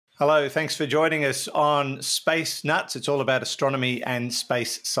Hello, thanks for joining us on Space Nuts. It's all about astronomy and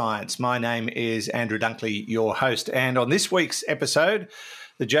space science. My name is Andrew Dunkley, your host. And on this week's episode,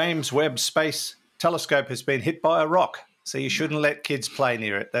 the James Webb Space Telescope has been hit by a rock. So you shouldn't let kids play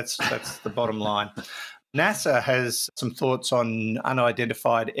near it. That's the bottom line. NASA has some thoughts on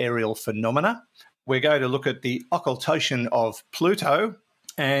unidentified aerial phenomena. We're going to look at the occultation of Pluto.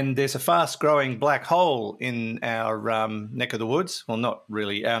 And there's a fast-growing black hole in our neck of the woods. Well, not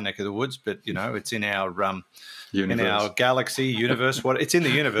really our neck of the woods, but, you know, it's in our galaxy, universe. It's in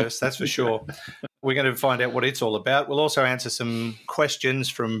the universe, that's for sure. We're going to find out what it's all about. We'll also answer some questions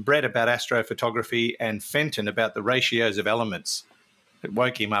from Brett about astrophotography and Fenton about the ratios of elements. It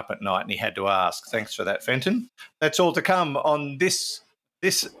woke him up at night and he had to ask. Thanks for that, Fenton. That's all to come on this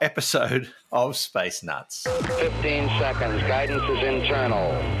episode of Space Nuts. 15 seconds. Guidance is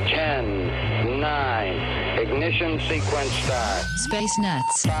internal. 10, 9. Ignition sequence start. Space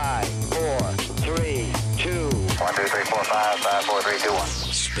Nuts. 5, 4, 3, 2. 1, 2, 3, 4, 5, 5, 4, 3, 2, 1.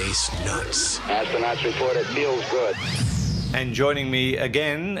 Space Nuts. Astronauts report it feels good. And joining me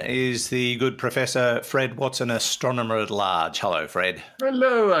again is the good Professor Fred Watson, astronomer at large. Hello, Fred.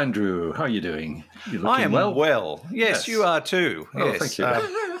 Hello, Andrew. How are you doing? You looking I am well? Yes, you are too. Oh, yes. thank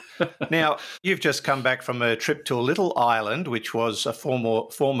you. Now, you've just come back from a trip to a little island, which was a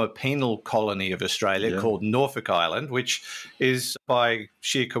former penal colony of Australia called Norfolk Island, which is, by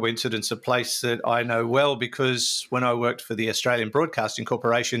sheer coincidence, a place that I know well because when I worked for the Australian Broadcasting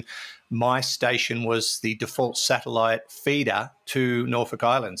Corporation, my station was the default satellite feeder to Norfolk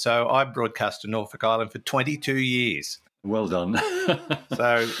Island. So I broadcast to Norfolk Island for 22 years. Well done.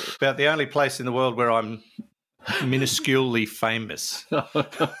 So about the only place in the world where I'm minusculely famous.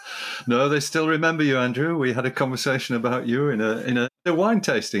 No, they still remember you, Andrew. We had a conversation about you in a wine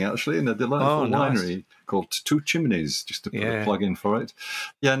tasting, actually, in a delightful winery called Two Chimneys, just to put a plug in for it.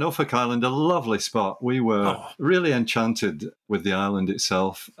 Yeah, Norfolk Island, a lovely spot. We were really enchanted with the island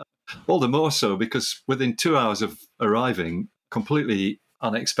itself. All the more so because within 2 hours of arriving, completely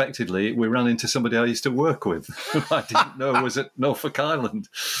unexpectedly, we ran into somebody I used to work with who I didn't know was at Norfolk Island.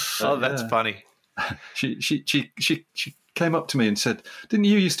 Oh, that's funny. She came up to me and said, "Didn't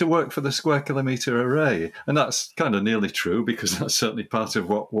you used to work for the Square Kilometre Array?" And that's kind of nearly true because that's certainly part of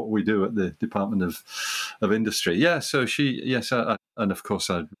what we do at the Department of Industry. Yeah, so and of course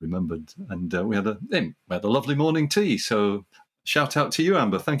I remembered, and we had a lovely morning tea. So shout out to you,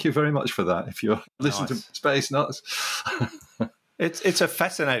 Amber. Thank you very much for that. If you're listening to Space Nuts. It's a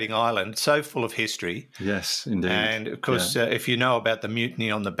fascinating island, so full of history. Yes, indeed. And, of course, if you know about the mutiny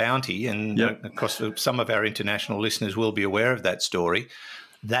on the Bounty, and, of course, some of our international listeners will be aware of that story,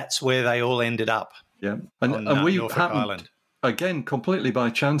 that's where they all ended up. Yeah, and we Norfolk Island. Again, completely by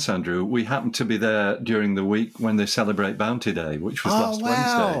chance, Andrew, we happened to be there during the week when they celebrate Bounty Day, which was last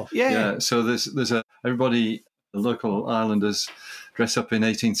Wednesday. Yeah. So there's everybody, the local islanders, dress up in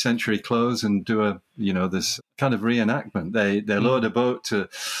 18th century clothes and do this kind of reenactment. They lowered a boat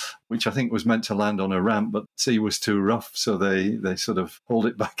which I think was meant to land on a ramp, but the sea was too rough, so they sort of hauled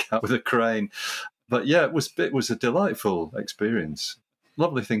it back out with a crane. But yeah, it was a delightful experience.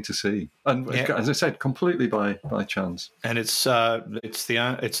 Lovely thing to see, and as I said, completely by chance. And it's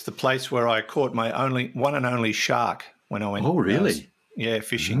the place where I caught my one and only shark when I went. Oh, really?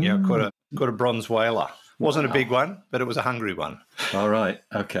 Fishing. Yeah, caught a bronze whaler. Wasn't a big one, but it was a hungry one. All right.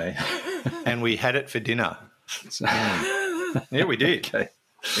 Okay. And we had it for dinner. Yeah, we did. Okay.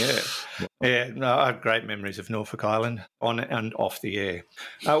 Yeah. No, I have great memories of Norfolk Island on and off the air.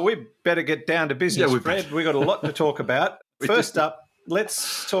 We better get down to business, Fred. We've got a lot to talk about. First up,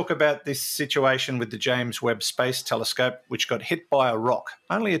 let's talk about this situation with the James Webb Space Telescope, which got hit by a rock,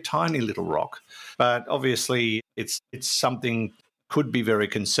 only a tiny little rock. But obviously it's something could be very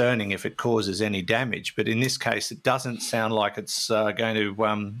concerning if it causes any damage. But in this case, it doesn't sound like it's going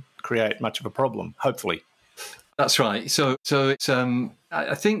to create much of a problem, hopefully. That's right. So it's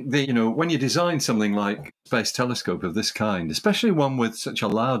I think that when you design something like a space telescope of this kind, especially one with such a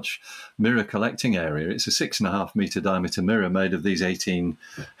large mirror collecting area, it's a 6.5 meter diameter mirror made of these 18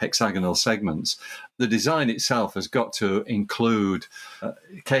 hexagonal segments. The design itself has got to include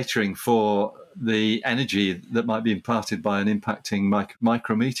catering for the energy that might be imparted by an impacting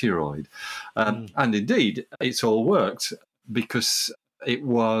micrometeoroid. And indeed, it's all worked because it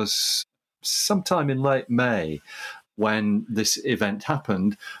was sometime in late May when this event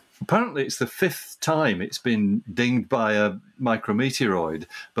happened. Apparently, it's the 5th time it's been dinged by a micrometeoroid,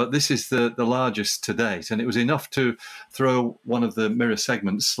 but this is the largest to date, and it was enough to throw one of the mirror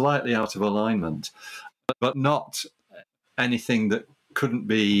segments slightly out of alignment, but not anything that couldn't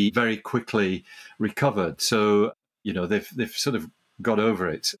be very quickly recovered. So, they've sort of got over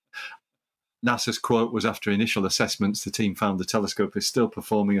it. NASA's quote was, after initial assessments, the team found the telescope is still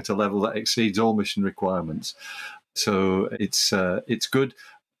performing at a level that exceeds all mission requirements. So it's good.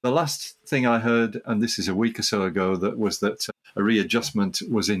 The last thing I heard, and this is a week or so ago, that a readjustment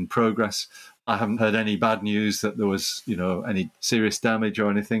was in progress. I haven't heard any bad news that there was, any serious damage or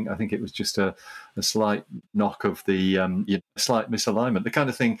anything. I think it was just a slight knock of the slight misalignment, the kind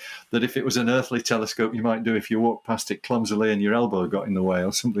of thing that if it was an earthly telescope, you might do if you walked past it clumsily and your elbow got in the way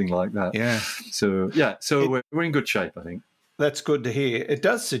or something like that. Yeah. So we're in good shape, I think. That's good to hear. It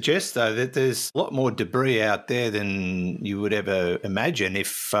does suggest, though, that there's a lot more debris out there than you would ever imagine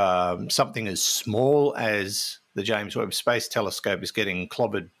if something as small as the James Webb Space Telescope is getting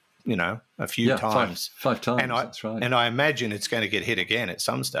clobbered, a few times. Five times, that's right. And I imagine it's going to get hit again at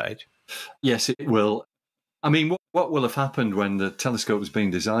some stage. Yes, it will. I mean, what will have happened when the telescope was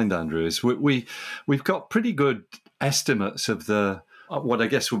being designed, Andrew, is we've got pretty good estimates of the what I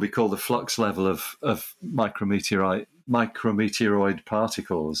guess will be called the flux level of micrometeoroid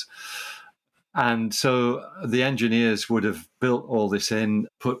particles. And so the engineers would have built all this in,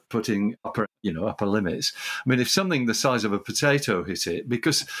 putting upper limits. I mean, if something the size of a potato hit it,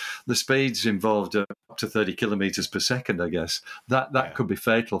 because the speeds involved up to 30 kilometers per second, I guess, that could be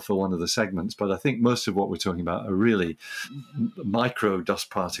fatal for one of the segments. But I think most of what we're talking about are really micro dust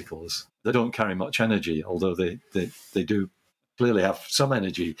particles that don't carry much energy, although they do clearly have some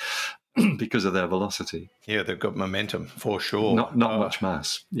energy because of their velocity. Yeah, they've got momentum for sure. Not much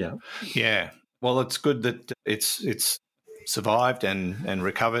mass. Yeah. Yeah. Well, it's good that it's survived and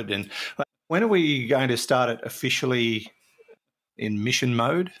recovered. And when are we going to start it officially in mission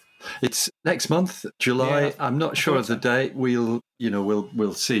mode? It's next month, July. Yeah, I'm not sure of the date. We'll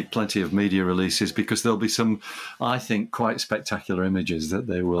see plenty of media releases because there'll be some, I think, quite spectacular images that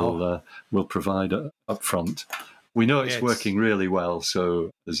they will provide up front. We know it's working really well,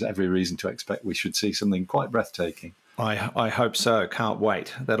 so there's every reason to expect we should see something quite breathtaking. I hope so. Can't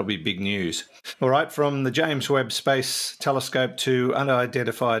wait. That'll be big news. All right, from the James Webb Space Telescope to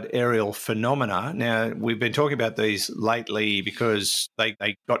unidentified aerial phenomena. Now, we've been talking about these lately because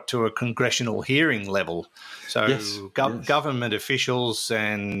they got to a congressional hearing level. So yes. Government officials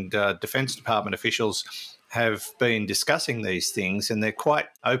and Defense Department officials have been discussing these things, and they're quite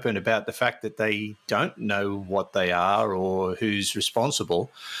open about the fact that they don't know what they are or who's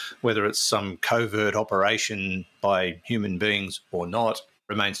responsible, whether it's some covert operation by human beings or not,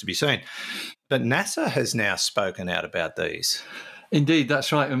 remains to be seen. But NASA has now spoken out about these. Indeed,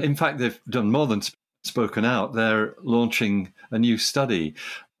 that's right. In fact, they've done more than spoken out. They're launching a new study.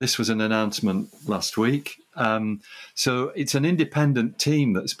 This was an announcement last week. So it's an independent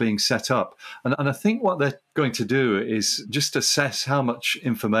team that's being set up. And I think what they're going to do is just assess how much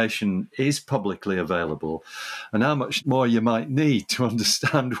information is publicly available and how much more you might need to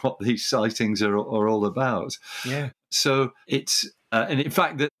understand what these sightings are all about. Yeah. So it's, and in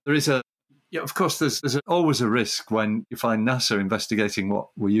fact, that there is of course, there's always a risk when you find NASA investigating what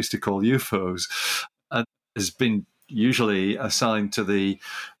we used to call UFOs, and has been usually assigned to the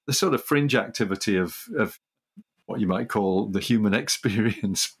sort of fringe activity of what you might call the human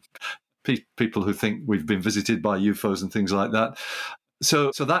experience, people who think we've been visited by UFOs and things like that.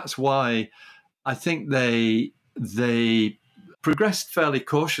 So that's why I think they progressed fairly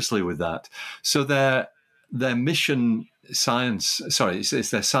cautiously with that. So their mission science,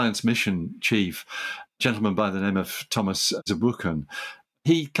 it's their science mission chief, a gentleman by the name of Thomas Zabukan.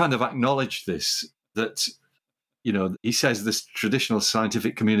 He kind of acknowledged this, that he says this traditional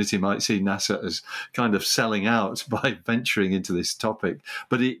scientific community might see NASA as kind of selling out by venturing into this topic,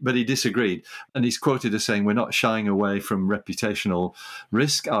 but he disagreed, and he's quoted as saying, "We're not shying away from reputational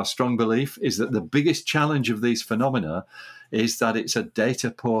risk. Our strong belief is that the biggest challenge of these phenomena is that it's a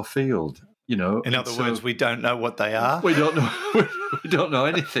data poor field." In other words, we don't know what they are. We don't know. We don't know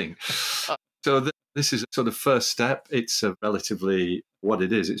anything. So this is a sort of first step. It's a relatively, what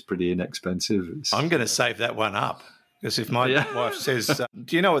it is, it's pretty inexpensive. I'm going to save that one up, because if my wife says,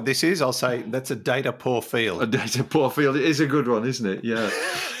 do you know what this is? I'll say, that's a data poor field. A data poor field. It is a good one, isn't it? Yeah.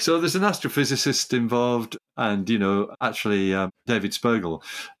 So there's an astrophysicist involved, and, actually David Spergel,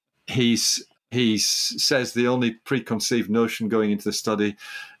 he says the only preconceived notion going into the study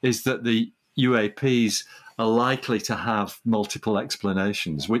is that the UAPs are likely to have multiple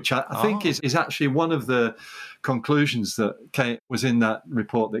explanations, which I think is actually one of the conclusions that was in that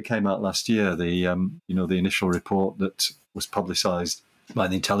report that came out last year, the initial report that was publicized by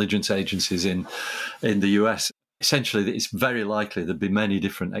the intelligence agencies in the US. Essentially, that it's very likely there'd be many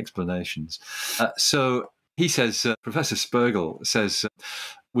different explanations. So he says, Professor Spergel says,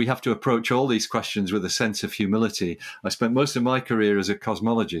 we have to approach all these questions with a sense of humility. I spent most of my career as a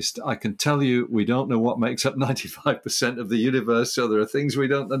cosmologist. I can tell you we don't know what makes up 95% of the universe, so there are things we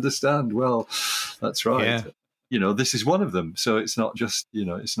don't understand. Well, that's right. Yeah. This is one of them. So it's not just,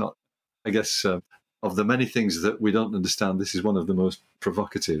 it's not, I guess, of the many things that we don't understand, this is one of the most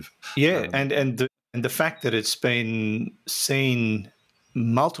provocative. Yeah, and the fact that it's been seen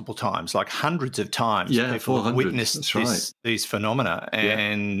multiple times, like hundreds of times, people have witnessed these phenomena,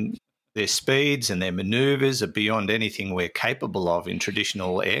 and their speeds and their manoeuvres are beyond anything we're capable of in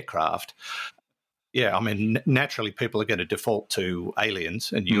traditional aircraft. Yeah, I mean, naturally people are going to default to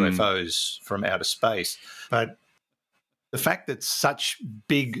aliens and UFOs from outer space. But the fact that such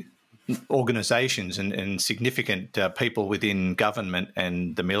big organisations and significant people within government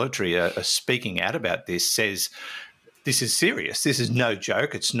and the military are speaking out about this says this is serious. This is no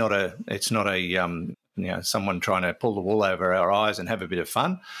joke. It's not a someone trying to pull the wool over our eyes and have a bit of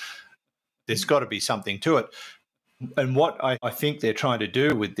fun. There's got to be something to it. And what I think they're trying to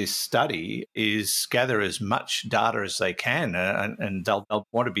do with this study is gather as much data as they can, and they'll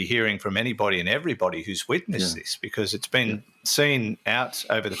want to be hearing from anybody and everybody who's witnessed this, because it's been seen out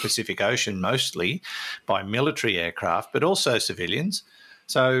over the Pacific Ocean mostly by military aircraft, but also civilians.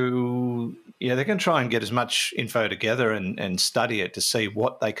 So, they're going to try and get as much info together and study it to see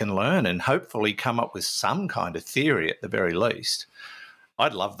what they can learn and hopefully come up with some kind of theory at the very least.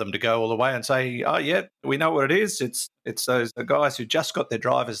 I'd love them to go all the way and say, oh, yeah, we know what it is. It's those guys who just got their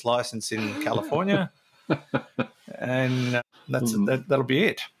driver's license in California, and that'll be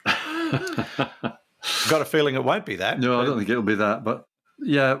it. Got a feeling it won't be that. No, I don't think it'll be that. But,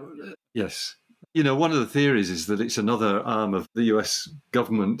 yes. One of the theories is that it's another arm of the US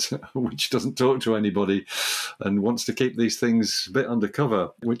government which doesn't talk to anybody and wants to keep these things a bit undercover,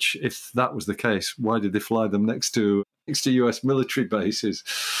 which, if that was the case, why did they fly them next to US military bases?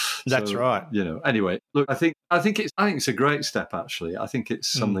 That's right. Anyway, look, I think it's a great step, actually. I think it's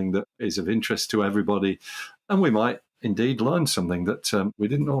something that is of interest to everybody, and we might indeed learn something that we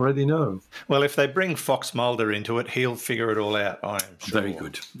didn't already know. Well, if they bring Fox Mulder into it, he'll figure it all out, I am sure. Very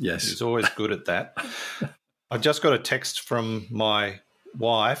good, yes. He's always good at that. I just got a text from my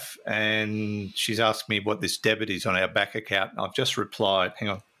wife, and she's asked me what this debit is on our bank account. I've just replied, hang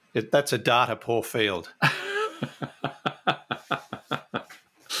on, that's a data poor field.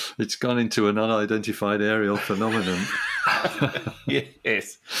 It's gone into an unidentified aerial phenomenon.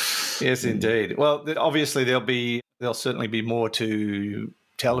 Yes, indeed. Well, obviously there'll certainly be more to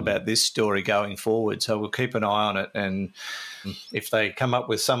tell about this story going forward, so we'll keep an eye on it. And if they come up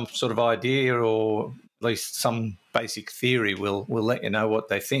with some sort of idea or at least some basic theory, we'll let you know what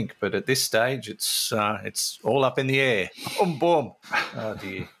they think. But at this stage, it's all up in the air. Boom, boom. Oh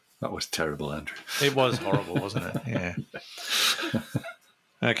dear. That was terrible, Andrew. It was horrible, wasn't it? Yeah.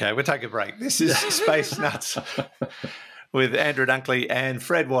 Okay, we'll take a break. This is Space Nuts with Andrew Dunkley and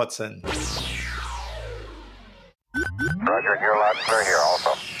Fred Watson. Roger, you're loud and clear here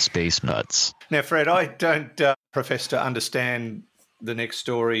also. Space Nuts. Now, Fred, I don't profess to understand the next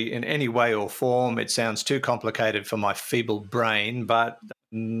story in any way or form. It sounds too complicated for my feeble brain, but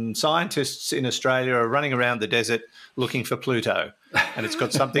scientists in Australia are running around the desert looking for Pluto, and it's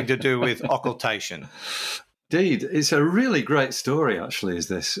got something to do with occultation. Indeed. It's a really great story, actually, is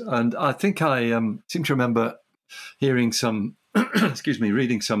this. And I think I seem to remember hearing some,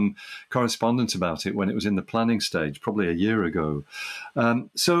 reading some correspondence about it when it was in the planning stage, probably a year ago.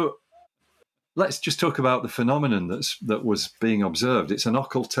 So let's just talk about the phenomenon that was being observed. It's an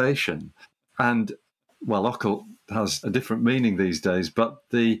occultation. And, well, occult has a different meaning these days, but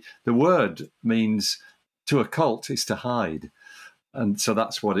the word means to occult is to hide. And so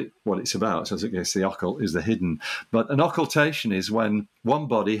that's what it's about. So I guess the occult is the hidden. But an occultation is when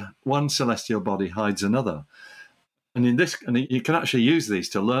one celestial body hides another. And you can actually use these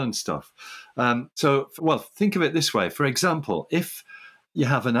to learn stuff. Think of it this way. For example, if you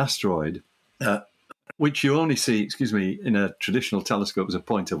have an asteroid, which you only see, in a traditional telescope as a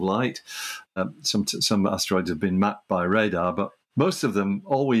point of light. Some asteroids have been mapped by radar, but most of them,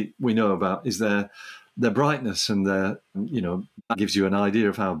 all we know about is their brightness, and that gives you an idea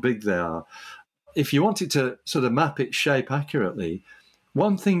of how big they are. If you wanted to sort of map its shape accurately,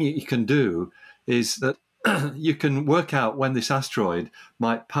 one thing you can do is that you can work out when this asteroid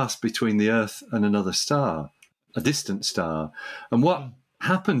might pass between the Earth and another star, a distant star. And what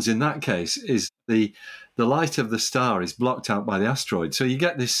happens in that case is the light of the star is blocked out by the asteroid. So you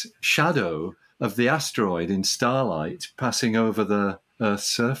get this shadow of the asteroid in starlight passing over the Earth's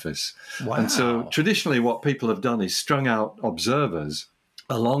surface. Wow. And so traditionally what people have done is strung out observers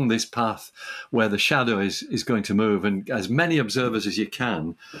along this path where the shadow is going to move, and as many observers as you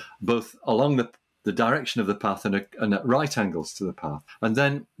can, both along the direction of the path and at right angles to the path. And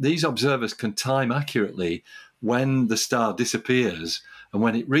then these observers can time accurately when the star disappears and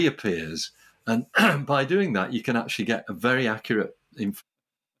when it reappears. And by doing that, you can actually get a very accurate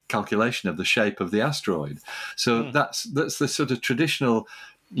calculation of the shape of the asteroid. So that's the sort of traditional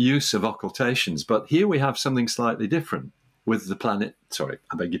use of occultations. But here we have something slightly different with the planet, sorry,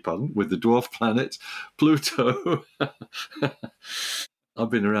 I beg your pardon, with the dwarf planet Pluto. I've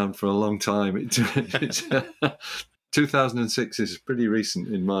been around for a long time. It's 2006 is pretty recent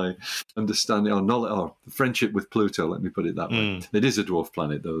in my understanding or knowledge, or friendship with Pluto, let me put it that way. It is a dwarf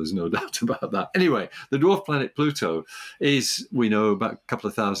planet, though, there's no doubt about that. Anyway, the dwarf planet Pluto is, we know, about a couple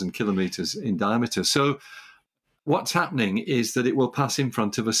of thousand kilometers in diameter. So what's happening is that it will pass in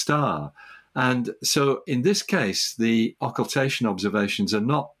front of a star. And so in this case, the occultation observations are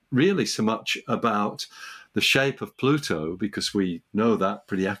not really so much about the shape of Pluto, because we know that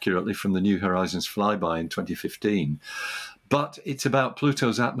pretty accurately from the New Horizons flyby in 2015. But it's about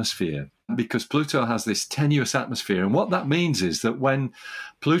Pluto's atmosphere, because Pluto has this tenuous atmosphere. And what that means is that when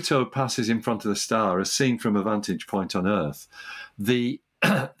Pluto passes in front of the star, as seen from a vantage point on Earth, the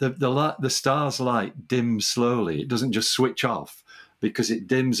star's light dims slowly. It doesn't just switch off, because it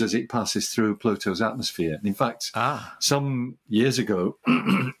dims as it passes through Pluto's atmosphere. And in fact, some years ago,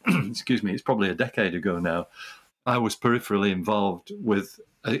 excuse me, it's probably a decade ago now, I was peripherally involved with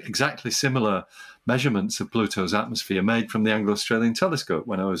exactly similar measurements of Pluto's atmosphere made from the Anglo-Australian telescope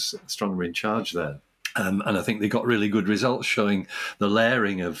when I was astronomer in charge there. And I think they got really good results showing the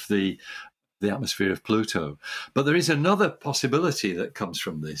layering of the atmosphere of Pluto. But there is another possibility that comes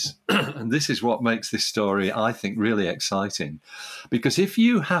from this, and this is what makes this story, I think, really exciting. Because if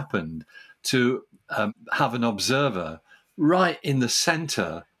you happened to have an observer right in the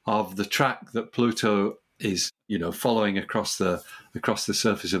center of the track that Pluto is, following across the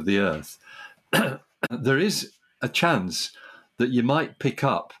surface of the Earth, there is a chance that you might pick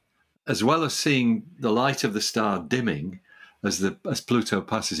up, as well as seeing the light of the star dimming as Pluto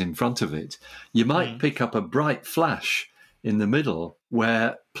passes in front of it, you might pick up a bright flash in the middle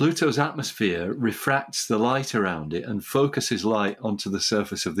where Pluto's atmosphere refracts the light around it and focuses light onto the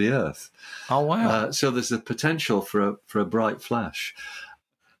surface of the Earth. Oh, wow. So there's the potential for a bright flash.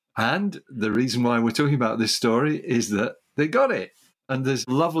 And the reason why we're talking about this story is that they got it. And there's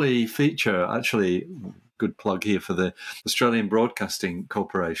a lovely feature, actually, good plug here for the Australian Broadcasting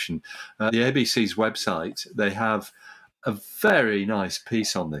Corporation. The ABC's website, they have a very nice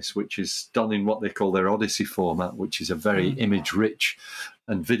piece on this, which is done in what they call their Odyssey format, which is a very image-rich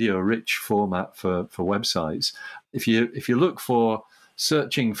and video-rich format for websites. If you look for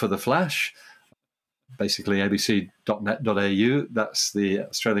searching for the flash, basically abc.net.au, that's the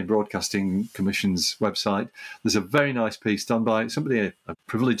Australian Broadcasting Commission's website. There's a very nice piece done by somebody I'm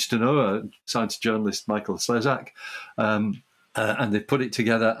privileged to know, a science journalist, Michael Slezak, and they put it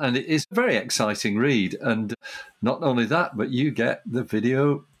together, and it is a very exciting read. And not only that, but you get the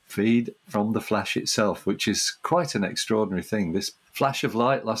video feed from the flash itself, which is quite an extraordinary thing. This flash of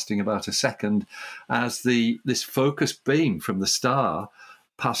light lasting about a second as this focus beam from the star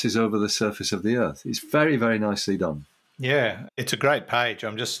passes over the surface of the Earth. It's very, very nicely done. Yeah, it's a great page.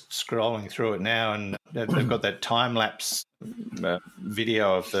 I'm just scrolling through it now, and they've got that time-lapse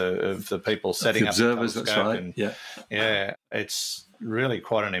video of the people setting up the observers. That's right. And, yeah, it's really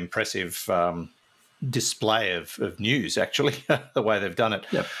quite an impressive display of news, actually, the way they've done it.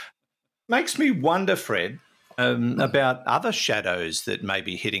 Yep. Makes me wonder, Fred, about other shadows that may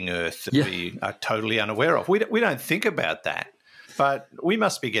be hitting Earth that we are totally unaware of. We don't think about that, but we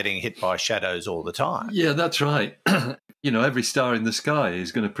must be getting hit by shadows all the time. Yeah, that's right. Every star in the sky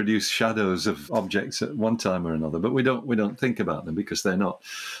is going to produce shadows of objects at one time or another, but we don't think about them because they're not.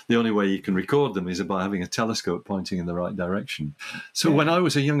 The only way you can record them is by having a telescope pointing in the right direction. So when I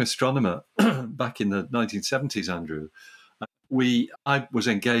was a young astronomer back in the 1970s, Andrew, I was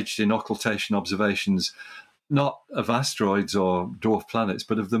engaged in occultation observations, not of asteroids or dwarf planets,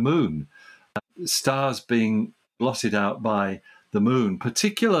 but of the moon. Stars being blotted out by the moon,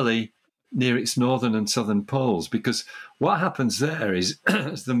 particularly near its northern and southern poles, because what happens there is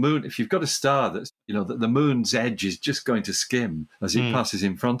as the moon, if you've got a star that's, that the moon's edge is just going to skim as it passes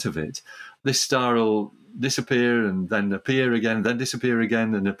in front of it, this star will disappear and then appear again, then disappear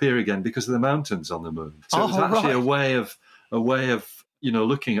again and appear again because of the mountains on the moon. So it's actually a way of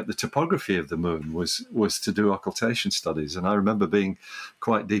looking at the topography of the moon was to do occultation studies. And I remember being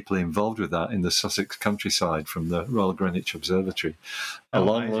quite deeply involved with that in the Sussex countryside from the Royal Greenwich Observatory a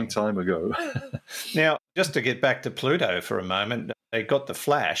long time ago. Now, just to get back to Pluto for a moment, they got the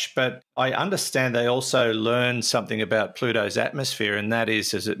flash, but I understand they also learned something about Pluto's atmosphere, and that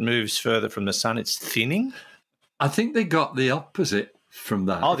is as it moves further from the sun, it's thinning. I think they got the opposite from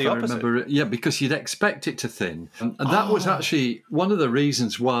that. Oh, the opposite? I remember, yeah, because you'd expect it to thin. And that was actually one of the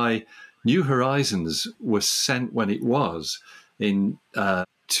reasons why New Horizons was sent when it was in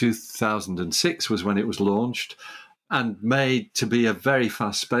 2006 was when it was launched and made to be a very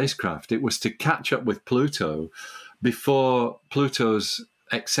fast spacecraft. It was to catch up with Pluto before Pluto's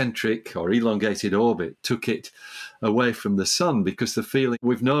eccentric or elongated orbit took it away from the sun, because the feeling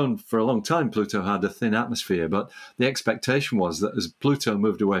we've known for a long time Pluto had a thin atmosphere, but the expectation was that as Pluto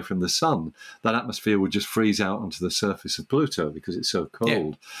moved away from the sun, that atmosphere would just freeze out onto the surface of Pluto because it's so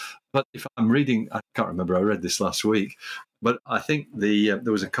cold. But if I'm reading, I can't remember, I read this last week, but I think there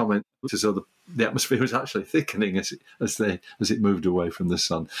was a comment as though the atmosphere was actually thickening as it moved away from the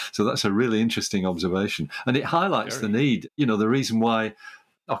sun. So that's a really interesting observation, and it highlights the need. The reason why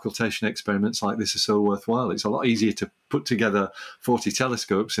occultation experiments like this are so worthwhile. It's a lot easier to put together 40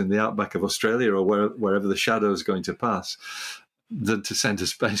 telescopes in the outback of Australia or wherever the shadow is going to pass than to send a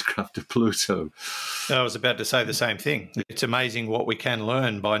spacecraft to Pluto. I was about to say the same thing. It's amazing what we can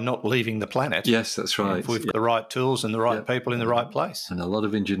learn by not leaving the planet. Yes, that's right. If we've got the right tools and the right people in the right place. And a lot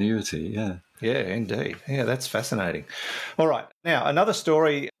of ingenuity, yeah. Yeah, indeed. Yeah, that's fascinating. All right. Now, another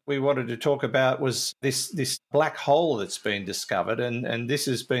story we wanted to talk about was this black hole that's been discovered, and this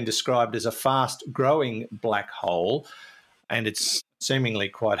has been described as a fast-growing black hole, and it's seemingly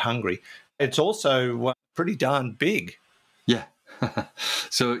quite hungry. It's also pretty darn big. Yeah.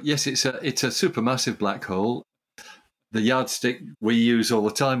 So, yes, it's a supermassive black hole. The yardstick we use all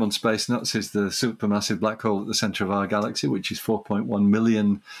the time on Space Nuts is the supermassive black hole at the centre of our galaxy, which is 4.1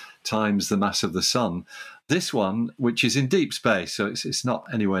 million times the mass of the sun. This one, which is in deep space, so it's not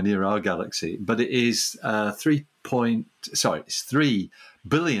anywhere near our galaxy, but it is 3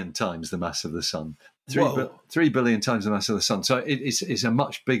 billion times the mass of the sun. 3 billion times the mass of the sun. So it's a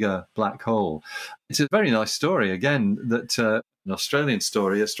much bigger black hole. It's a very nice story, again, that an Australian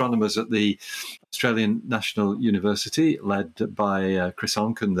story. Astronomers at the Australian National University, led by Chris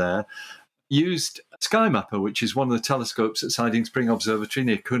Onken there, used SkyMapper, which is one of the telescopes at Siding Spring Observatory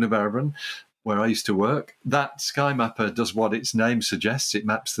near Coonabarabran, where I used to work. That SkyMapper does what its name suggests. It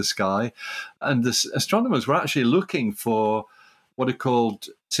maps the sky. And the astronomers were actually looking for what are called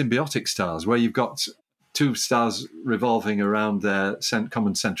symbiotic stars, where you've got two stars revolving around their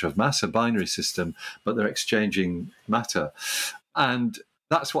common centre of mass, a binary system, but they're exchanging matter. And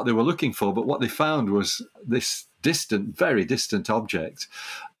that's what they were looking for. But what they found was this distant, very distant object.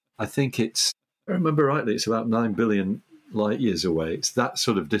 I think if I remember rightly, it's about 9 billion light years away. It's that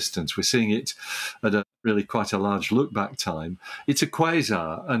sort of distance. We're seeing it at a really quite a large look-back time. It's a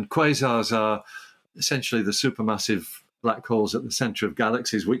quasar, and quasars are essentially the supermassive black holes at the centre of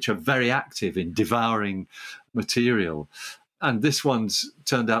galaxies, which are very active in devouring material. And this one's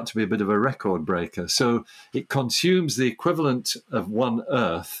turned out to be a bit of a record breaker. So it consumes the equivalent of one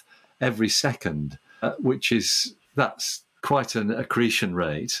Earth every second, that's quite an accretion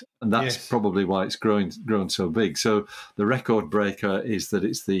rate. And that's probably why it's grown so big. So the record breaker is that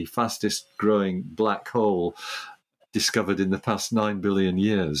it's the fastest growing black hole discovered in the past 9 billion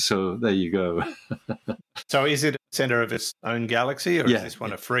years. So there you go. So is it a centre of its own galaxy, or is this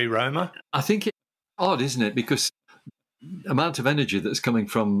one a free roamer? I think it's odd, isn't it? Because the amount of energy that's coming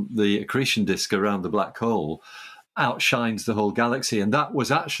from the accretion disk around the black hole outshines the whole galaxy. And that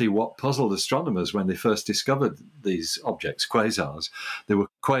was actually what puzzled astronomers when they first discovered these objects, quasars.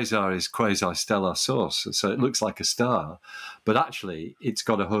 Quasar is quasi-stellar source, so it looks like a star, but actually it's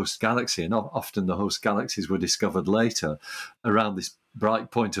got a host galaxy, and often the host galaxies were discovered later around this bright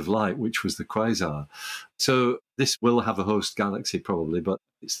point of light, which was the quasar. So this will have a host galaxy probably, but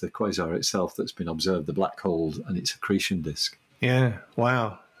it's the quasar itself that's been observed, the black hole and its accretion disk. Yeah,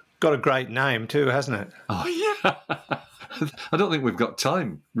 wow. Got a great name too, hasn't it? Oh, yeah. I don't think we've got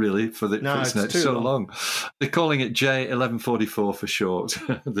time, really, for the it's it's so long. They're calling it J1144 for short.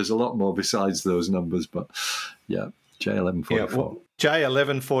 There's a lot more besides those numbers, but yeah, J1144. Yeah, well,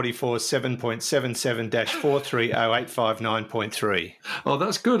 J1144 7.77-4308593. Oh,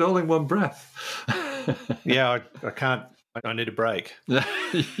 that's good, all in one breath. Yeah, I can't. I need a break.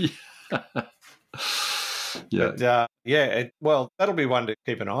 Yeah. But, well, that'll be one to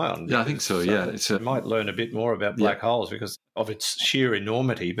keep an eye on. Yeah, I think so. Yeah, you might learn a bit more about black holes because of its sheer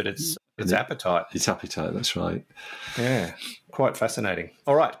enormity, but it's It's appetite. It's appetite, that's right. Yeah, quite fascinating.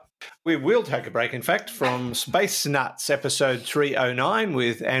 All right. We will take a break, in fact, from Space Nuts, episode 309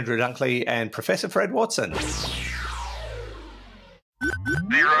 with Andrew Dunkley and Professor Fred Watson. 0G, and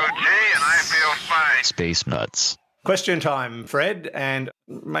I feel fine. Space Nuts. Question time, Fred, and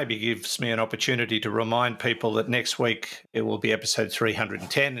maybe gives me an opportunity to remind people that next week it will be episode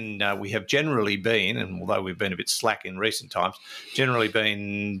 310, and we have generally been, and although we've been a bit slack in recent times, generally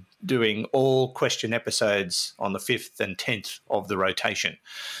been doing all question episodes on the 5th and 10th of the rotation.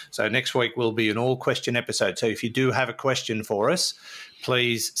 So next week will be an all question episode. So if you do have a question for us,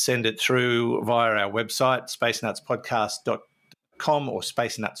 please send it through via our website, spacenutspodcast.com or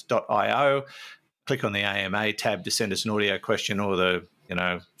spacenuts.io. Click on the AMA tab to send us an audio question, or the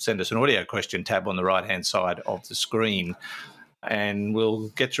send us an audio question tab on the right-hand side of the screen. And we'll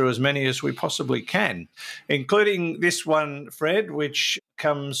get through as many as we possibly can, including this one, Fred, which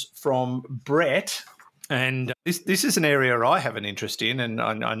comes from Brett. And this is an area I have an interest in, and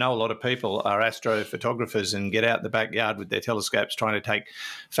I know a lot of people are astrophotographers and get out in the backyard with their telescopes trying to take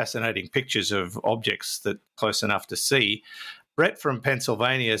fascinating pictures of objects that are close enough to see. Brett from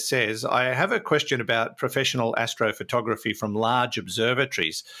Pennsylvania says, I have a question about professional astrophotography from large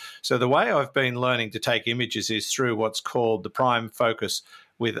observatories. So the way I've been learning to take images is through what's called the prime focus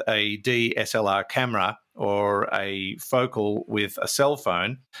with a DSLR camera or a focal with a cell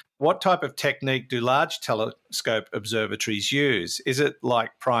phone. What type of technique do large telescope observatories use? Is it like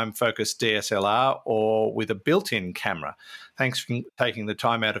prime focus DSLR or with a built-in camera? Thanks for taking the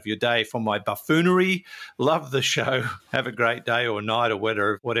time out of your day for my buffoonery. Love the show. Have a great day or night or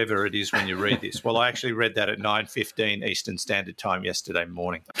whatever it is when you read this. Well, I actually read that at 9:15 Eastern Standard Time yesterday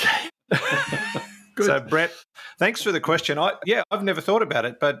morning. Good. So, Brett, thanks for the question. I've never thought about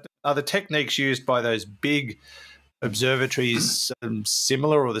it, but are the techniques used by those big observatories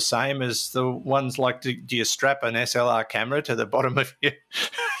similar or the same as the ones like, do you strap an SLR camera to the bottom of your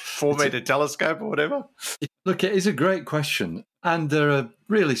 4-meter telescope or whatever? Look, it is a great question. And there are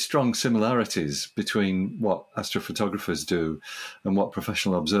really strong similarities between what astrophotographers do and what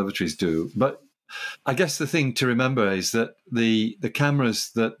professional observatories do. But I guess the thing to remember is that the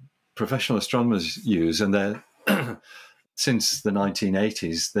cameras that professional astronomers use, and they're since the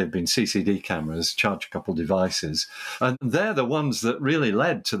 1980s, they've been CCD cameras, charge couple devices, and they're the ones that really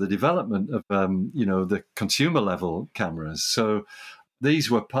led to the development of the consumer level cameras. So these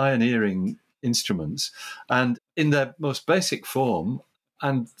were pioneering instruments, and in their most basic form,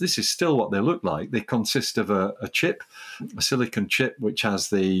 and this is still what they look like, they consist of a chip, a silicon chip, which has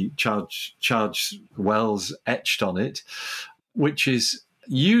the charge wells etched on it, which is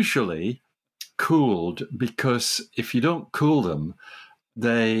usually cooled, because if you don't cool them,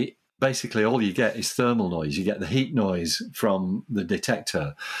 they basically, all you get is thermal noise. You get the heat noise from the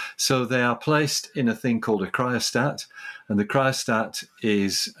detector. So they are placed in a thing called a cryostat, and the cryostat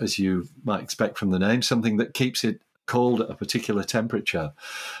is, as you might expect from the name, something that keeps it cold at a particular temperature.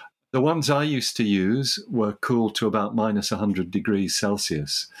 The ones I used to use were cooled to about minus 100 degrees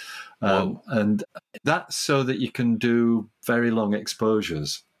Celsius. And that's so that you can do very long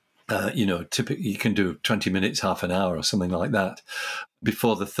exposures. Typically you can do 20 minutes, half an hour or something like that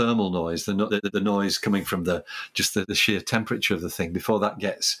before the thermal noise, the noise coming from the sheer temperature of the thing, before that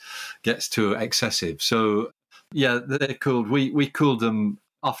gets too excessive. So, yeah, they're cooled. We cooled them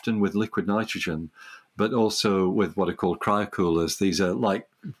often with liquid nitrogen, but also with what are called cryocoolers. These are like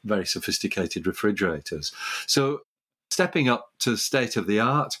very sophisticated refrigerators. So stepping up to state of the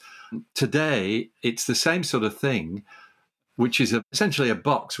art, today it's the same sort of thing, which is essentially a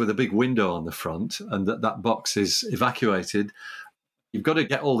box with a big window on the front, and that box is evacuated. You've got to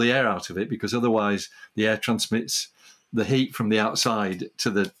get all the air out of it, because otherwise the air transmits the heat from the outside to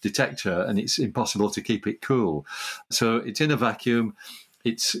the detector, and it's impossible to keep it cool. So it's in a vacuum.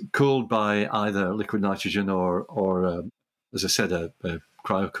 It's cooled by either liquid nitrogen or as I said, a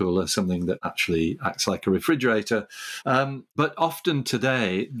cryocooler, something that actually acts like a refrigerator. But often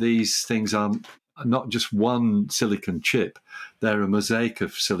today, these things are not just one silicon chip. They're a mosaic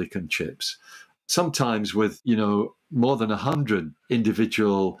of silicon chips, sometimes with, more than 100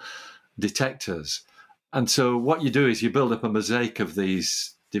 individual detectors. And so what you do is you build up a mosaic of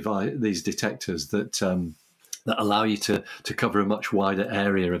these detectors that allow you to cover a much wider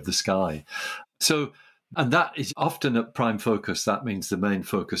area of the sky. So, and that is often at prime focus. That means the main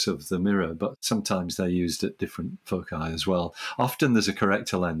focus of the mirror, but sometimes they're used at different foci as well. Often there's a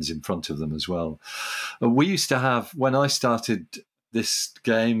corrector lens in front of them as well. We used to have, when I started this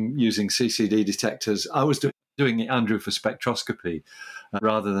game using CCD detectors, I was doing it, Andrew, for spectroscopy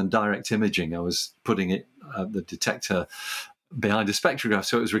rather than direct imaging. I was putting the detector behind a spectrograph.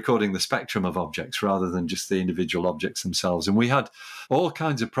 So it was recording the spectrum of objects rather than just the individual objects themselves. And we had all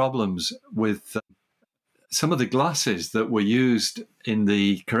kinds of problems with some of the glasses that were used in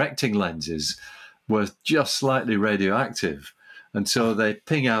the correcting lenses were just slightly radioactive. And so they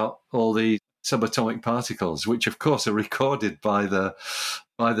ping out all the subatomic particles, which of course are recorded by the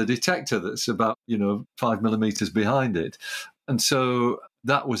detector that's about 5 millimeters behind it. And so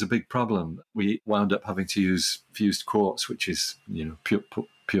that was a big problem. We wound up having to use fused quartz, which is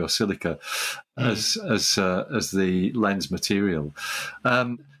pure silica, as the lens material.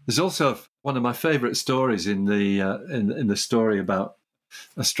 There's also one of my favourite stories in the story about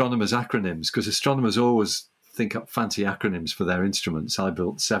astronomers' acronyms, because astronomers always think up fancy acronyms for their instruments. I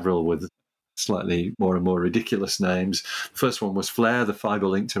built several with slightly more and more ridiculous names. The first one was FLAIR, the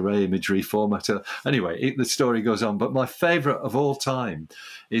fiber-linked array imagery formatter. Anyway, the story goes on. But my favourite of all time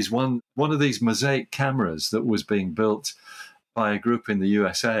is one of these mosaic cameras that was being built by a group in the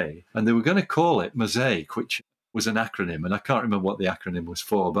USA, and they were going to call it Mosaic, which was an acronym, and I can't remember what the acronym was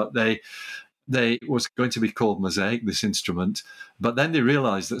for, but they was going to be called Mosaic, this instrument, but then they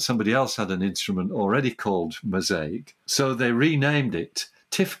realized that somebody else had an instrument already called Mosaic, so they renamed it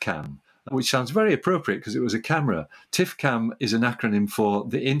TIFCAM, which sounds very appropriate because it was a camera. TIFCAM is an acronym for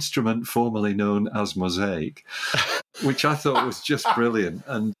the instrument formerly known as Mosaic, which I thought was just brilliant.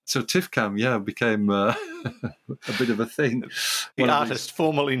 And so TIFCAM, became a bit of a thing. The artist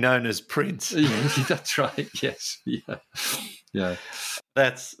formerly known as Prince. Yeah, that's right. Yes. Yeah.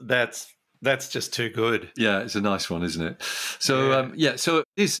 That's just too good. Yeah, it's a nice one, isn't it? So, so it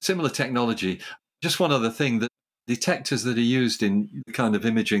is similar technology. Just one other thing, that detectors that are used in the kind of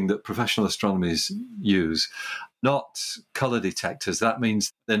imaging that professional astronomers use, not colour detectors. That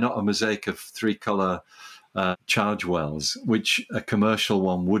means they're not a mosaic of 3-colour charge wells, which a commercial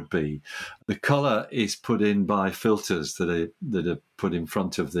one would be. The colour is put in by filters that are put in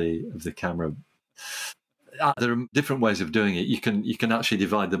front of the camera. There are different ways of doing it. You can actually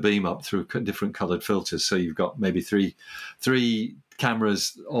divide the beam up through different coloured filters. So you've got maybe three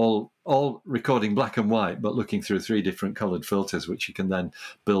cameras all recording black and white, but looking through 3 different coloured filters, which you can then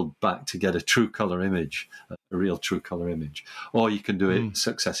build back to get a true colour image, a real true colour image. Or you can do it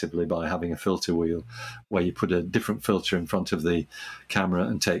successively by having a filter wheel where you put a different filter in front of the camera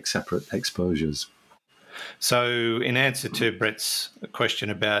and take separate exposures. So in answer to Brett's question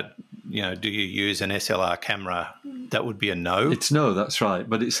about, do you use an SLR camera, that would be a no? It's no, that's right.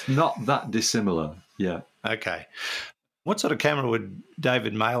 But it's not that dissimilar. Yeah. Okay. What sort of camera would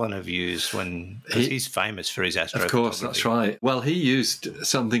David Malin have used because he's famous for his astrophotography? Of course, that's right. Well, he used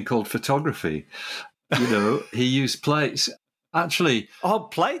something called photography. He used plates. Actually. Oh,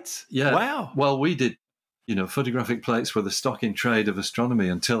 plates? Yeah. Wow. Well, we did, photographic plates were the stock in trade of astronomy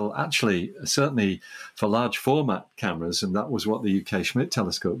until actually, certainly for large format cameras, and that was what the UK Schmidt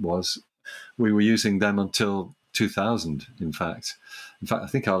telescope was. We were using them until 2000, in fact. In fact, I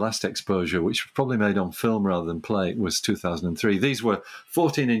think our last exposure, which was probably made on film rather than plate, was 2003. These were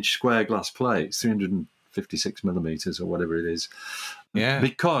 14-inch square glass plates, 356 millimeters or whatever it is. Yeah.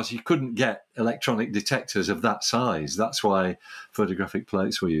 Because you couldn't get electronic detectors of that size. That's why photographic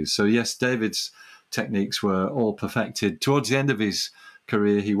plates were used. So yes, David's techniques were all perfected. Towards the end of his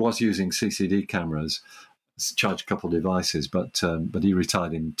career, he was using CCD cameras, charged a couple of devices, but he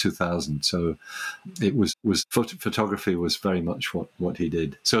retired in 2000. So it was photography was very much what he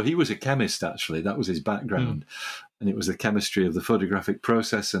did. So he was a chemist, actually. That was his background. And it was the chemistry of the photographic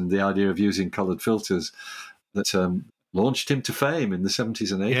process and the idea of using coloured filters that launched him to fame in the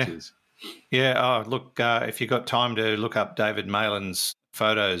 70s and 80s. Yeah. Oh, look, if you've got time to look up David Malin's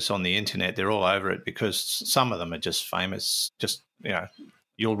photos on the internet, they're all over it, because some of them are just famous. Just,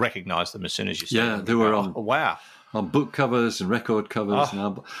 you'll recognise them as soon as you see them. Yeah, they were on. Oh, wow. On book covers and record covers.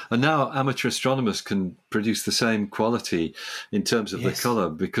 And now amateur astronomers can produce the same quality in terms of the colour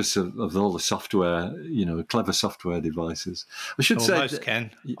because of all the software, clever software devices. I should say most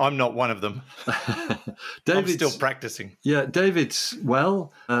can. I'm not one of them. I'm still practicing. Yeah, David's,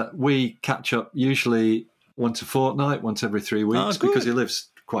 we catch up usually once a fortnight, once every 3 weeks, because he lives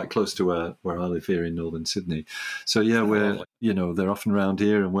quite close to where I live here in northern Sydney. So, they're often around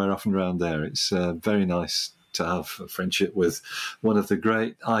here and we're often around there. It's very nice to have a friendship with one of the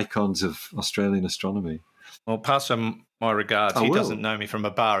great icons of Australian astronomy. Well, pass him my regards. He doesn't know me from a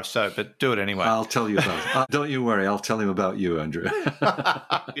bar of soap, but do it anyway. I'll tell you about it. Don't you worry. I'll tell him about you, Andrew.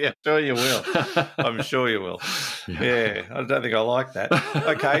 Yeah, sure you will. I'm sure you will. Yeah, I don't think I like that.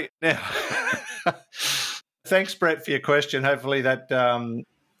 Okay, now, thanks, Brett, for your question. Hopefully that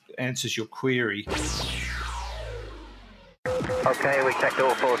answers your query. Okay, we checked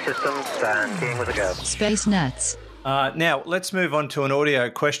all 4 systems and keying with a go. Space Nuts. Now, let's move on to an audio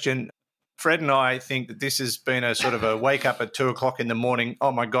question. Fred and I think that this has been a sort of a wake up at 2 o'clock in the morning.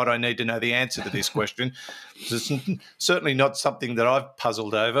 Oh, my God, I need to know the answer to this question. It's certainly not something that I've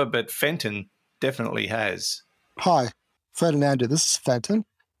puzzled over, but Fenton definitely has. Hi, Fred and Andrew. This is Fenton,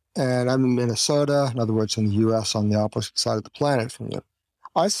 and I'm in Minnesota, in other words, in the U.S., on the opposite side of the planet from you.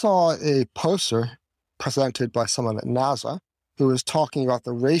 I saw a poster presented by someone at NASA who was talking about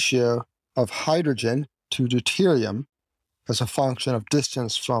the ratio of hydrogen to deuterium as a function of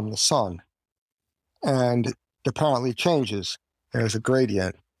distance from the sun. And it apparently changes. There's a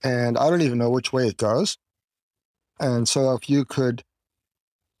gradient. And I don't even know which way it goes. And so if you could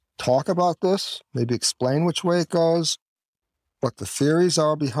talk about this, maybe explain which way it goes, what the theories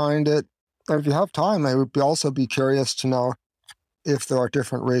are behind it. And if you have time, I would also be curious to know if there are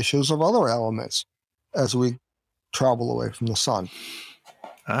different ratios of other elements as we travel away from the sun.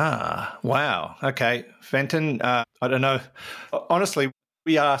 Ah, wow. Okay. Fenton, I don't know. Honestly,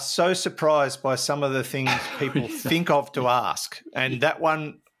 we are so surprised by some of the things people think of to ask. And that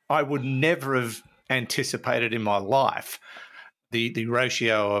one I would never have anticipated in my life, the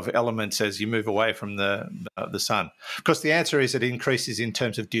ratio of elements as you move away from the sun. Of course, the answer is it increases in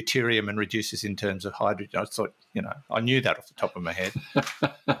terms of deuterium and reduces in terms of hydrogen. I thought, I knew that off the top of my head.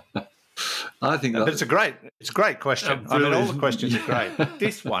 I think but it's a great question. I mean, all the questions are great.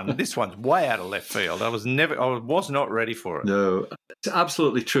 This one's way out of left field. I was not ready for it. No, it's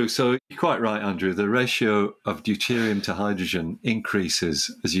absolutely true. So you're quite right, Andrew. The ratio of deuterium to hydrogen increases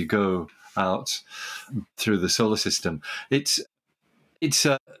as you go out through the solar system.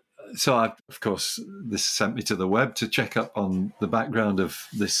 So I, of course, this sent me to the web to check up on the background of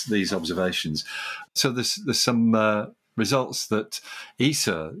these observations. So there's some results that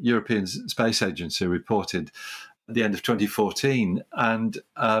ESA, European Space Agency, reported at the end of 2014, and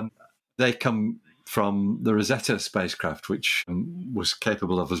they come from the Rosetta spacecraft, which was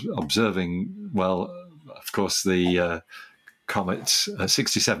capable of observing, well, of course, the comet's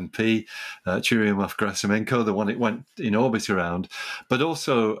 67P, Churyumov-Gerasimenko, the one it went in orbit around, but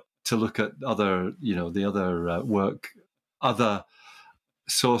also to look at other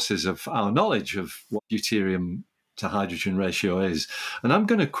sources of our knowledge of what deuterium to hydrogen ratio is. And I'm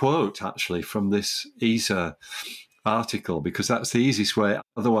going to quote actually from this ESA article because that's the easiest way.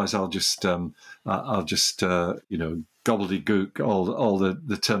 Otherwise, I'll just gobbledygook all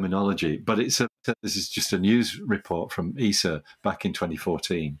the terminology. But this is just a news report from ESA back in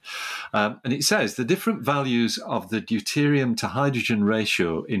 2014, and it says the different values of the deuterium to hydrogen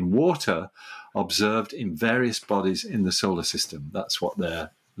ratio in water observed in various bodies in the solar system. That's what the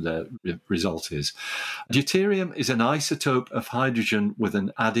result is. Deuterium is an isotope of hydrogen with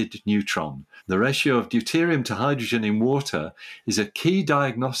an added neutron. The ratio of deuterium to hydrogen in water is a key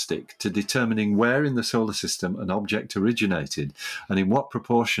diagnostic to determining where in the solar system an object originated and in what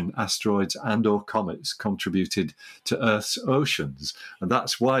proportion asteroids and/or comets contributed to Earth's oceans. And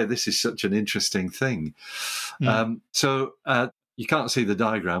that's why this is such an interesting thing. So you can't see the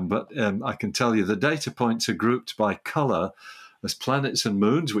diagram, but I can tell you the data points are grouped by colour as planets and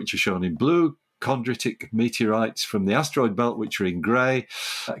moons, which are shown in blue, chondritic meteorites from the asteroid belt, which are in grey,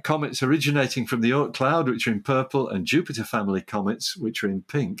 comets originating from the Oort cloud, which are in purple, and Jupiter family comets, which are in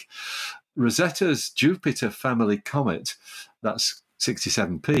pink. Rosetta's Jupiter family comet, that's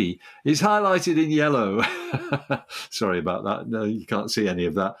 67P, is highlighted in yellow. Sorry about that. No, you can't see any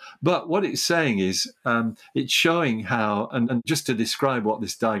of that. But what it's saying is it's showing how, and just to describe what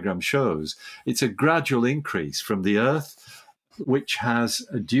this diagram shows, it's a gradual increase from the Earth, which has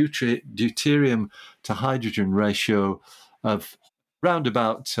a deuterium to hydrogen ratio of round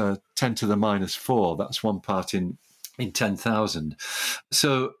about 10 to the minus 4. That's 1 part in 10,000.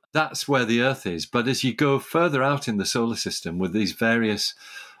 So that's where the Earth is. But as you go further out in the solar system with these various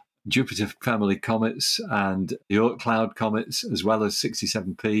Jupiter family comets and the Oort cloud comets, as well as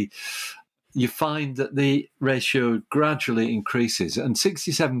 67P, you find that the ratio gradually increases. And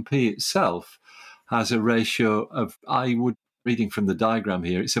 67P itself has a ratio of, reading from the diagram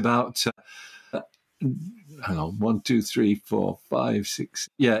here, it's about, hang on, 1, 2, 3, 4, 5, 6.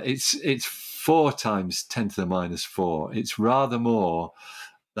 Yeah, it's 4 times 10 to the minus 4. It's rather more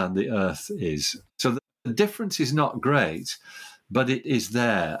than the Earth is. So the difference is not great, but it is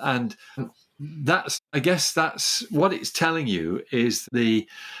there. And I guess that's what it's telling you is the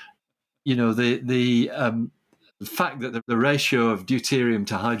fact that the ratio of deuterium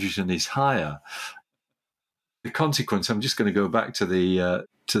to hydrogen is higher. The consequence, I'm just going to go back to the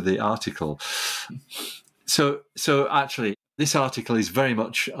article. So actually, this article is very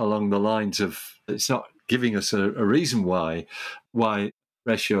much along the lines of, it's not giving us a reason why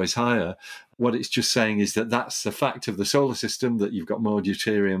ratio is higher. What it's just saying is that that's the fact of the solar system, that you've got more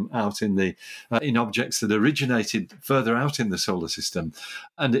deuterium out in the in objects that originated further out in the solar system,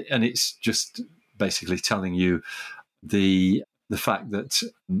 and it's just basically telling you the fact that,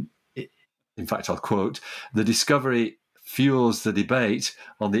 in fact, I'll quote, the discovery fuels the debate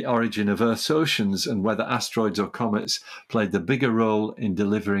on the origin of Earth's oceans and whether asteroids or comets played the bigger role in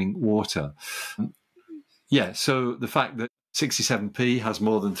delivering water. Yeah, so the fact that 67P has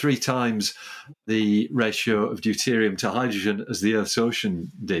more than 3 times the ratio of deuterium to hydrogen as the Earth's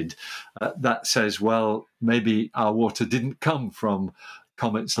ocean did, that says, well, maybe our water didn't come from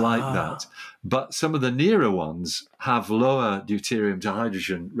comets like that. But some of the nearer ones have lower deuterium to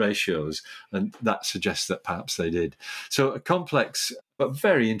hydrogen ratios, and that suggests that perhaps they did. So a complex but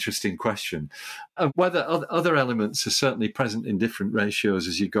very interesting question. And whether other elements are certainly present in different ratios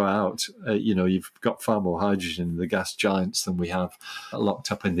as you go out. You've got far more hydrogen in the gas giants than we have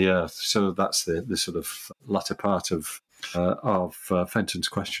locked up in the Earth. So that's the sort of latter part of Fenton's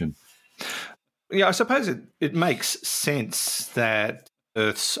question. Yeah, I suppose it makes sense that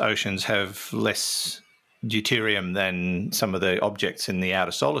Earth's oceans have less deuterium than some of the objects in the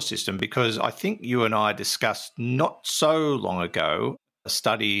outer solar system, because I think you and I discussed not so long ago a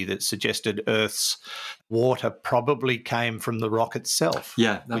study that suggested Earth's water probably came from the rock itself.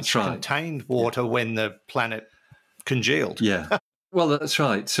 Yeah, that's right. Which contained water when the planet congealed. Yeah, well, that's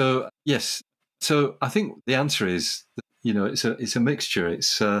right. So, yes. So I think the answer is, it's a mixture.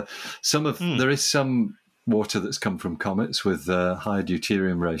 It's there is some water that's come from comets with a high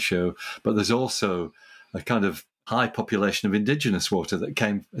deuterium ratio, but there's also a kind of high population of indigenous water that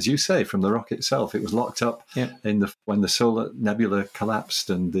came, as you say, from the rock itself. It was locked up when the solar nebula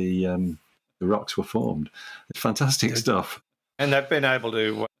collapsed and the rocks were formed. It's fantastic stuff. And they've been able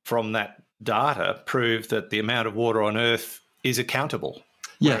to, from that data, prove that the amount of water on Earth is accountable.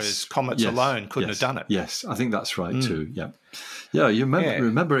 Whereas comets alone couldn't have done it. Yes, I think that's right too. Yeah, you're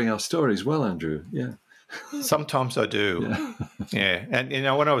remembering our stories well, Andrew. Yeah. Sometimes I do. Yeah. And,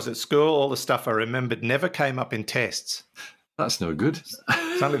 when I was at school, all the stuff I remembered never came up in tests. That's no good.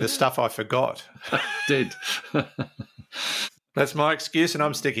 It's only the stuff I forgot. Did. That's my excuse, and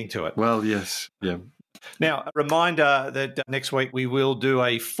I'm sticking to it. Well, yes. Yeah. Now, a reminder that next week we will do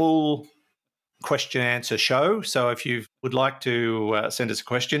a full question-answer show. So if you would like to send us a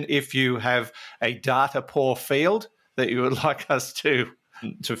question, if you have a data-poor field that you would like us to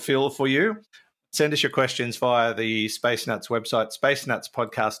fill for you, send us your questions via the Space Nuts website,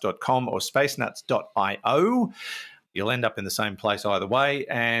 spacenutspodcast.com or spacenuts.io. You'll end up in the same place either way,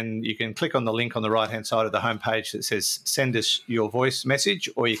 and you can click on the link on the right-hand side of the homepage that says send us your voice message,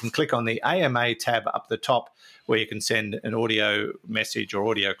 or you can click on the AMA tab up the top where you can send an audio message or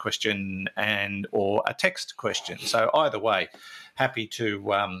audio question or a text question. So either way, happy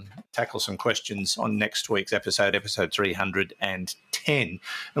to tackle some questions on next week's episode 310.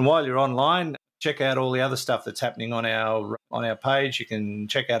 And while you're online, check out all the other stuff that's happening on our page. You can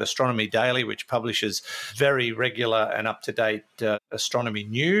check out Astronomy Daily, which publishes very regular and up-to-date astronomy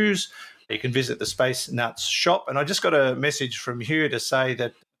news. You can visit the Space Nuts shop. And I just got a message from Hugh to say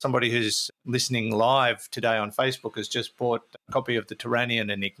that somebody who's listening live today on Facebook has just bought a copy of the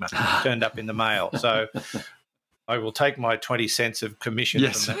Turanian Enigma, turned up in the mail. So I will take my 20 cents of commission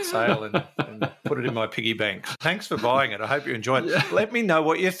from that sale and put it in my piggy bank. Thanks for buying it. I hope you enjoyed it. Yeah. Let me know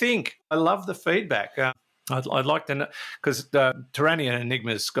what you think. I love the feedback. I'd like to know, because the Turanian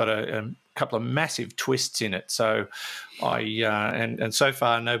Enigma's got a couple of massive twists in it. So and so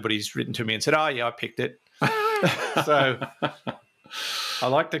far nobody's written to me and said, "Oh yeah, I picked it." So I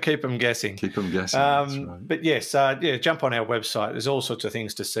like to keep them guessing. Keep them guessing. That's right. But yes, jump on our website. There's all sorts of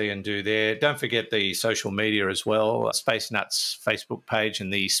things to see and do there. Don't forget the social media as well, Space Nuts Facebook page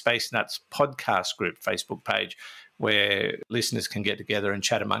and the Space Nuts podcast group Facebook page, where listeners can get together and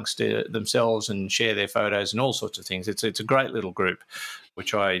chat amongst themselves and share their photos and all sorts of things. It's a great little group,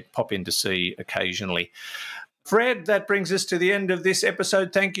 which I pop in to see occasionally. Fred, that brings us to the end of this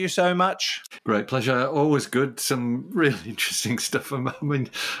episode. Thank you so much. Great pleasure. Always good. Some really interesting stuff. I mean,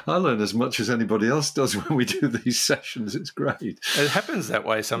 I learn as much as anybody else does when we do these sessions. It's great. It happens that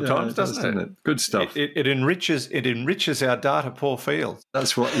way sometimes, doesn't it? Good stuff. It enriches our data poor field.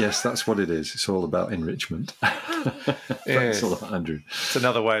 That's what it is. It's all about enrichment. Thanks a lot, Andrew. It's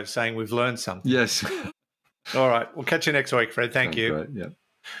another way of saying we've learned something. Yes. All right. We'll catch you next week, Fred. Thank you. Great. Yeah.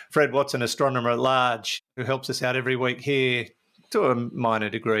 Fred Watson, astronomer at large, who helps us out every week here to a minor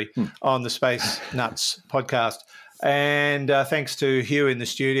degree on the Space Nuts podcast. And thanks to Hugh in the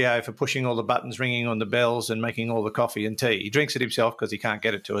studio for pushing all the buttons, ringing on the bells, and making all the coffee and tea. He drinks it himself because he can't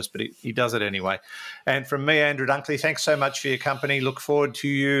get it to us, but he does it anyway. And from me, Andrew Dunkley, thanks so much for your company. Look forward to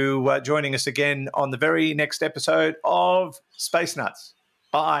you joining us again on the very next episode of Space Nuts.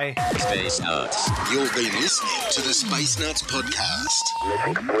 Bye. Space Nuts. You've been listening to the Space Nuts podcast.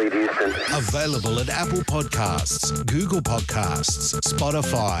 Mission complete, Houston. Available at Apple Podcasts, Google Podcasts,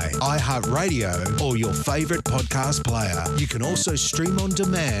 Spotify, iHeartRadio, or your favorite podcast player. You can also stream on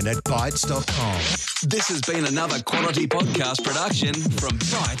demand at Bytes.com. This has been another quality podcast production from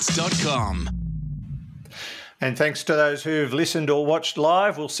Bytes.com. And thanks to those who've listened or watched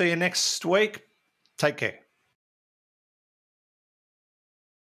live. We'll see you next week. Take care.